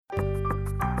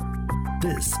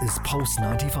This is Pulse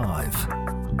 95.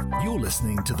 You're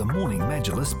listening to the Morning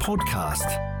Majlis podcast.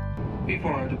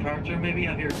 Before our departure, maybe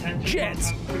have your attention. Jet,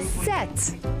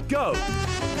 Set, go.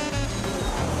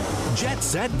 Jet,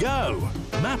 set, go.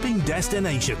 Mapping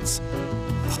destinations.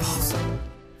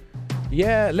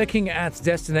 Yeah, looking at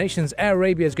destinations,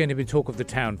 AirArabia is going to be talk of the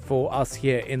town for us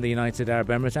here in the United Arab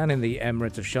Emirates and in the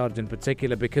Emirates of Sharjah in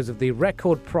particular because of the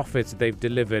record profits they've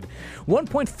delivered.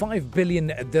 1.5 billion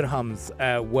dirhams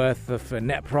worth of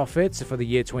net profits for the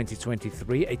year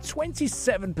 2023, a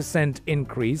 27%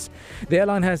 increase. The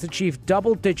airline has achieved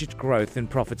double-digit growth in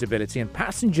profitability and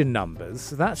passenger numbers.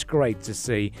 So that's great to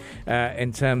see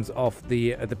in terms of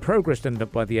the progress done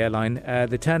by the airline.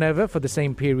 The turnover for the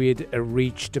same period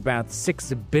reached about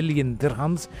 6 billion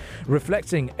dirhams,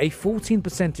 reflecting a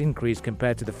 14% increase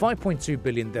compared to the 5.2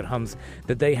 billion dirhams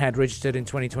that they had registered in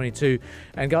 2022.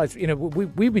 And guys, you know,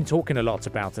 we've been talking a lot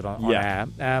about it on air.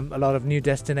 A lot of new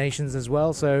destinations as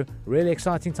well. So really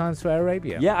exciting times for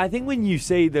AirArabia. Yeah, I think when you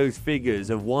say those figures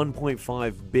of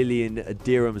 1.5 billion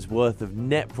dirhams worth of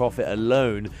net profit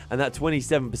alone, and that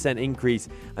 27% increase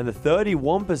and the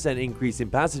 31% increase in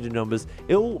passenger numbers,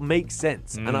 it all makes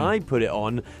sense. And I put it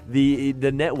on the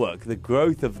network, the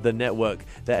growth of the network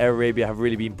that AirArabia have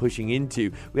really been pushing into.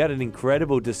 We had an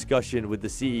incredible discussion with the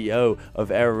CEO of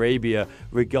AirArabia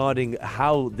regarding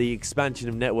how the expansion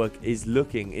of network is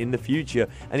looking in the future,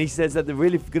 and he says that they're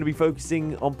really going to be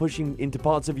focusing on pushing into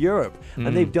parts of Europe,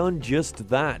 and they've done just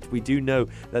that. We do know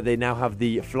that they now have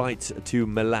the flights to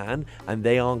Milan, and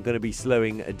they aren't going to be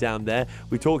slowing down there.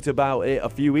 We talked about it a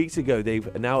few weeks ago.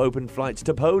 They've now opened flights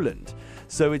to Poland.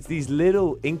 So it's these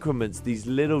little increments, these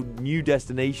little new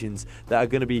destinations that are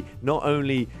going to be not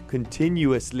only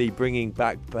continuously bringing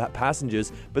back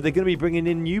passengers, but they're going to be bringing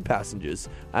in new passengers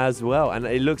as well. And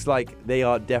it looks like they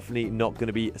are definitely not going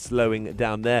to be slowing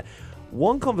down there.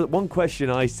 One question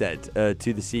I said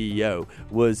to the CEO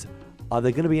was, are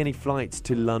there going to be any flights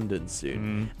to London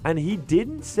soon? And he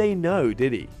didn't say no,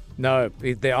 did he? No,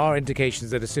 there are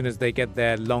indications that as soon as they get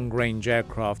their long-range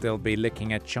aircraft, they'll be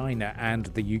looking at China and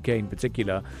the UK in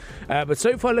particular. But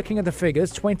so far, looking at the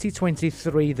figures,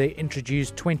 2023, they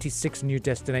introduced 26 new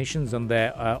destinations on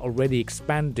their already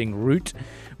expanding route.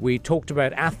 We talked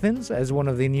about Athens as one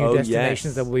of the new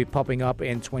destinations that will be popping up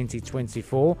in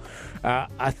 2024.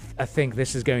 I think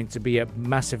this is going to be a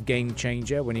massive game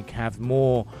changer when you have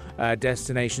more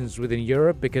destinations within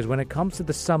Europe, because when it comes to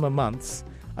the summer months,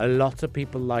 a lot of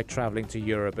people like traveling to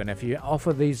Europe, and if you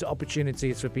offer these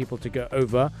opportunities for people to go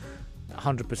over,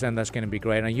 100% that's going to be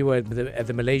great. Now, you were at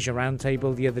the Malaysia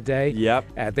Roundtable the other day.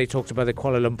 Yep. They talked about the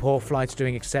Kuala Lumpur flights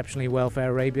doing exceptionally well for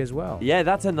AirArabia as well. Yeah,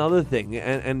 that's another thing.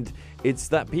 And it's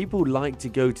that people like to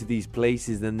go to these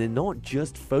places and they're not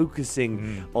just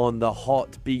focusing on the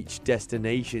hot beach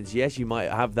destinations. Yes, you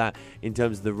might have that in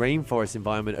terms of the rainforest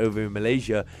environment over in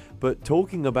Malaysia, but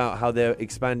talking about how they're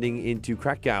expanding into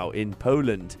Krakow in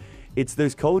Poland, it's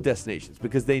those cold destinations,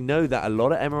 because they know that a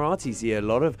lot of Emiratis here, a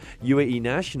lot of UAE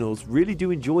nationals really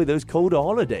do enjoy those colder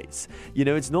holidays. You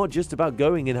know, it's not just about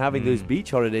going and having those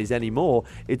beach holidays anymore.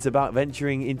 It's about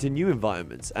venturing into new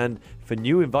environments. And for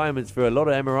new environments, for a lot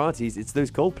of Emiratis, it's those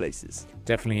cold places.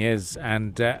 Definitely is.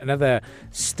 And another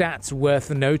stat worth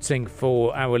noting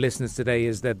for our listeners today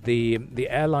is that the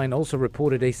airline also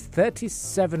reported a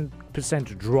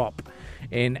 37% drop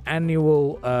in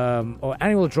annual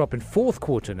drop in fourth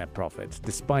quarter net profits,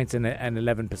 despite an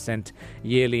 11%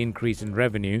 yearly increase in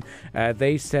revenue.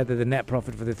 They said that the net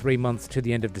profit for the 3 months to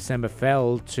the end of December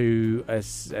fell to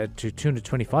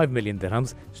 225 million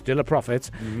dirhams, still a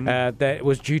profit. That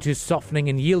was due to softening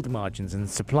in yield margins and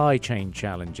supply chain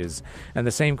challenges. And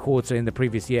the same quarter in the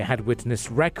previous year had witnessed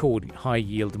record high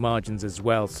yield margins as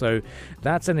well. So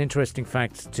that's an interesting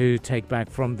fact to take back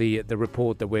from the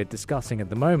report that we're discussing at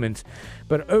the moment.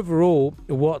 But overall,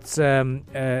 what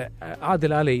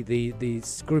Adil Ali, the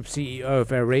group CEO of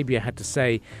AirArabia, had to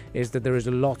say is that there is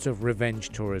a lot of revenge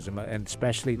tourism, and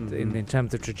especially in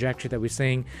terms of trajectory that we're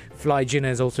seeing. Fly Jinnah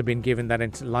has also been given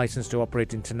that license to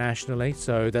operate internationally,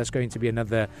 so that's going to be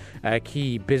another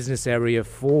key business area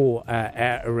for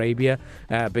AirArabia,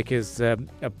 because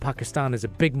Pakistan is a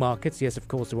big market. Yes, of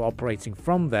course, we're operating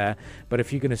from there, but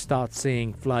if you're going to start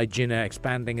seeing Fly Jinnah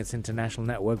expanding its international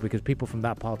network, because people from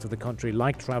that part of the country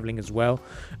like traveling as well,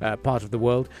 part of the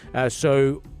world.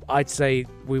 So I'd say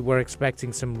we were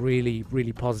expecting some really,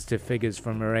 really positive figures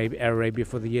from AirArabia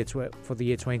for the year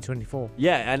 2024.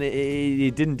 Yeah, and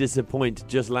it didn't disappoint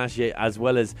just last year, as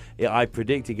well as I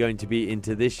predicted going to be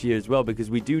into this year as well, because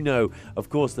we do know, of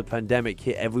course, the pandemic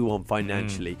hit everyone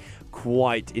financially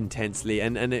quite intensely,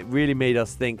 and it really made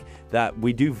us think that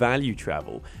we do value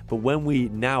travel. But when we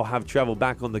now have travel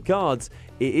back on the cards,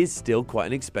 it is still quite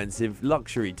an expensive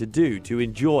luxury to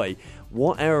enjoy.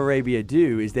 What AirArabia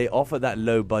do is they offer that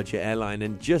low-budget airline,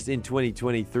 and just in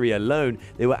 2023 alone,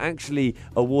 they were actually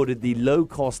awarded the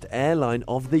low-cost airline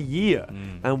of the year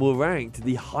and were ranked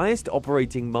the highest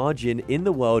operating margin in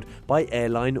the world by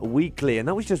Airline Weekly. And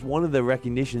that was just one of the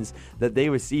recognitions that they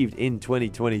received in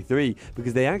 2023,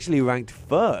 because they actually ranked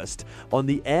first on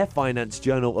the Air Finance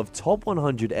Journal of Top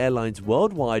 100 Airlines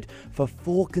worldwide for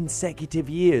 4 consecutive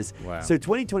years. Wow. So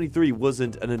 2023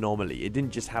 wasn't an anomaly. It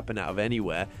didn't just happen out of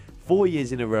anywhere. 4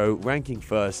 years in a row, ranking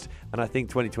first, and I think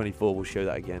 2024 will show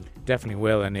that again. Definitely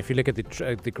will. And if you look at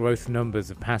the growth numbers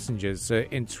of passengers,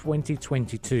 in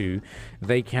 2022,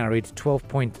 they carried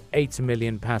 12.8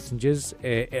 million passengers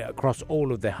across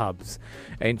all of the hubs.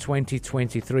 In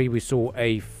 2023, we saw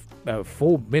a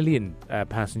 4 million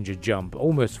passenger jump,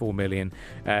 almost 4 million.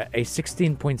 A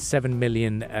 16.7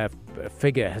 million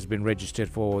figure has been registered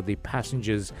for the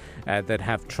passengers that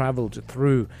have travelled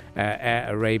through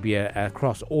AirArabia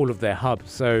across all of their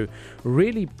hubs. So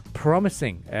really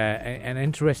promising and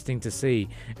interesting to see,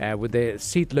 with the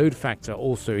seat load factor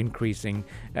also increasing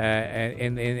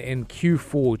in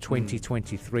Q4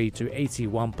 2023 to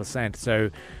 81%.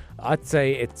 So I'd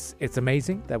say it's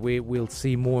amazing that we'll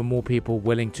see more and more people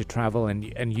willing to travel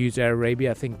and use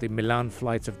AirArabia. I think the Milan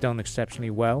flights have done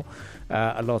exceptionally well.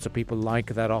 A lot of people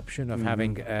like that option of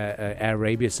having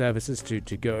AirArabia services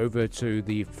to go over to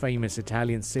the famous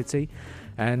Italian city,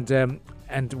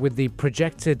 and with the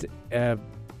projected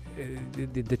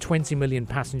the 20 million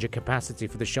passenger capacity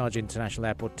for the Sharjah International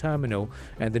Airport terminal,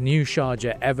 and the new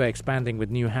Sharjah ever expanding with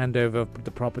new handover of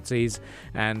the properties,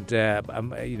 and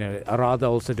Arada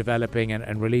also developing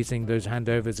and releasing those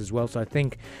handovers as well. So I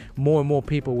think more and more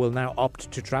people will now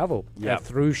opt to travel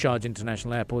through Sharjah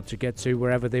International Airport to get to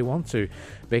wherever they want to,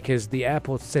 because the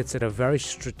airport sits at a very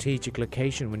strategic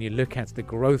location when you look at the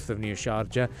growth of New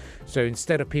Sharjah. So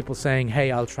instead of people saying,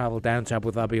 hey, I'll travel down to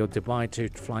Abu Dhabi or Dubai to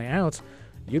fly out,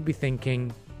 you'd be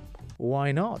thinking,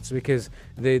 why not? Because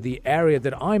the area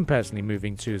that I'm personally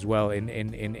moving to as well in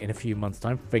a few months'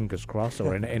 time, fingers crossed,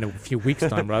 or in a few weeks'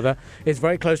 time rather, is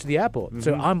very close to the airport.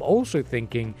 So I'm also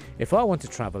thinking, if I want to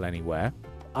travel anywhere,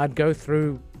 I'd go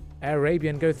through AirArabia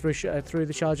and go through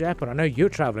the Sharjah airport. I know you're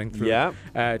travelling through,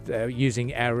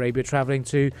 using AirArabia, travelling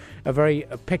to a very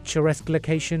picturesque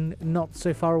location not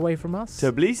so far away from us.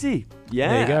 Tbilisi. Yeah,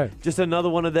 there you go. Just another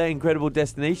one of their incredible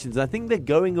destinations. I think they're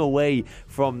going away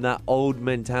from that old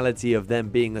mentality of them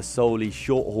being a solely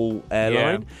short-haul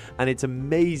airline, and it's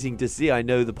amazing to see. I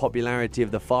know the popularity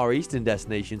of the Far Eastern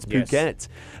destinations, Phuket,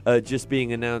 just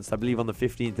being announced, I believe, on the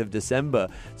 15th of December.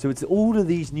 So it's all of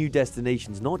these new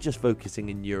destinations, not just focusing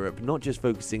in Europe, not just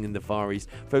focusing in the Far East,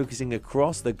 focusing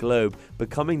across the globe,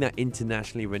 becoming that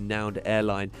internationally renowned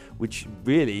airline, which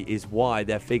really is why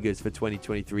their figures for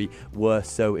 2023 were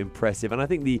so impressive. And I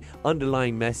think the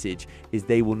underlying message is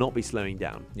they will not be slowing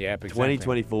down. Yeah, exactly.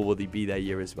 2024 will be their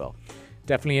year as well.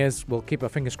 Definitely is. We'll keep our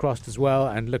fingers crossed as well,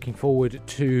 and looking forward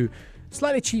to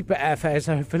slightly cheaper airfares,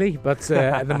 hopefully. But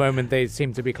at the moment, they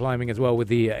seem to be climbing as well with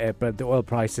the oil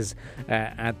prices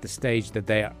at the stage that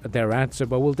they're at. So,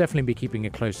 but we'll definitely be keeping a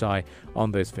close eye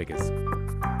on those figures.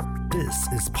 This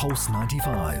is Pulse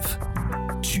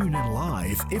 95. Tune in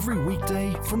live every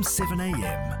weekday from 7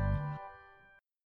 a.m.